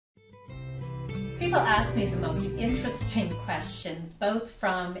People ask me the most interesting questions, both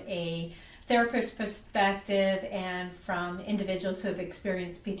from a therapist perspective and from individuals who have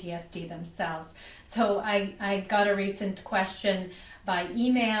experienced PTSD themselves. So I got a recent question by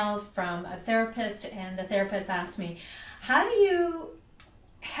email from a therapist, and the therapist asked me, how do you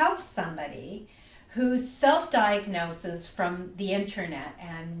help somebody who self-diagnoses from the internet,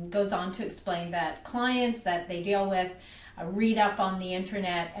 and goes on to explain that clients that they deal with read up on the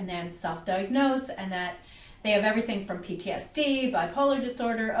internet and then self-diagnose, and that they have everything from PTSD, bipolar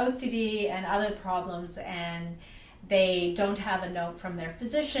disorder, OCD, and other problems, and they don't have a note from their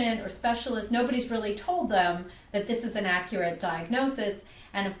physician or specialist. Nobody's really told them that this is an accurate diagnosis,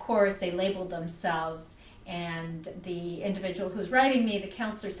 and of course they label themselves. And the individual who's writing me, the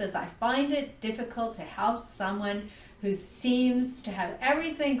counselor, says, I find it difficult to help someone who seems to have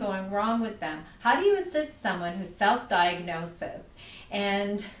everything going wrong with them. How do you assist someone who self-diagnoses?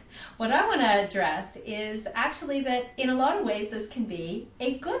 And what I want to address is actually that in a lot of ways this can be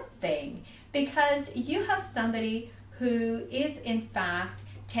a good thing, because you have somebody who is in fact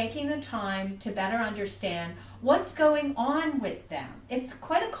taking the time to better understand what's going on with them. It's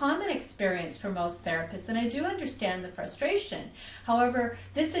quite a common experience for most therapists, and I do understand the frustration. However,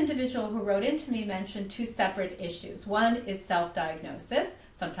 this individual who wrote into me mentioned two separate issues. One is self-diagnosis,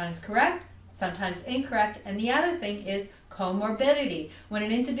 sometimes correct, sometimes incorrect, and the other thing is comorbidity, when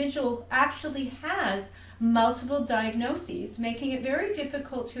an individual actually has multiple diagnoses, making it very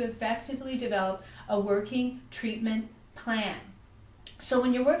difficult to effectively develop a working treatment plan. So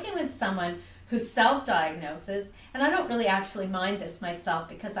when you're working with someone who self-diagnoses, and I don't really actually mind this myself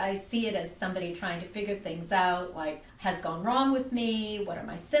because I see it as somebody trying to figure things out, like, has gone wrong with me, what are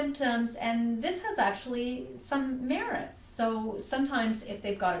my symptoms, and this has actually some merits. So sometimes if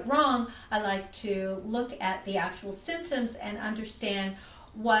they've got it wrong, I like to look at the actual symptoms and understand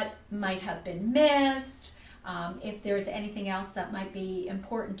what might have been missed, if there's anything else that might be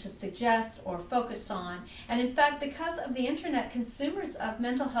important to suggest or focus on. And in fact, because of the internet, consumers of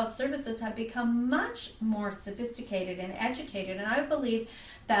mental health services have become much more sophisticated and educated, and I believe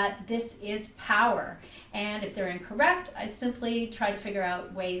that this is power. And if they're incorrect, I simply try to figure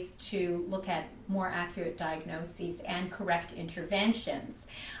out ways to look at more accurate diagnoses and correct interventions.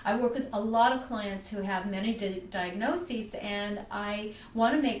 I work with a lot of clients who have many diagnoses, and I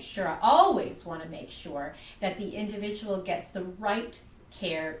want to make sure, I always want to make sure, that the individual gets the right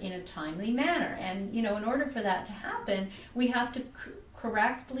care in a timely manner. And in order for that to happen, we have to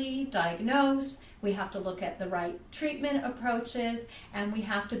correctly diagnose, we have to look at the right treatment approaches, and we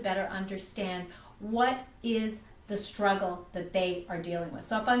have to better understand what is the struggle that they are dealing with.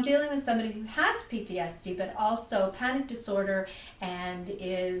 So if I'm dealing with somebody who has PTSD but also panic disorder and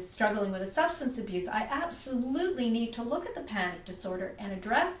is struggling with a substance abuse, I absolutely need to look at the panic disorder and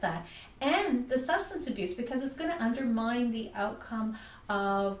address that and the substance abuse, because it's going to undermine the outcome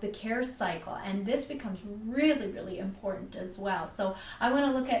of the care cycle, and this becomes really, really important as well. So I want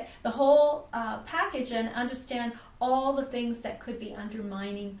to look at the whole package and understand all the things that could be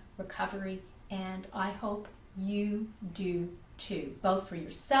undermining recovery, and I hope you do too, both for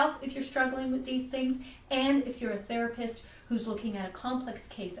yourself if you're struggling with these things, and if you're a therapist who's looking at a complex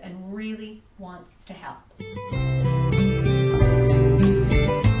case and really wants to help.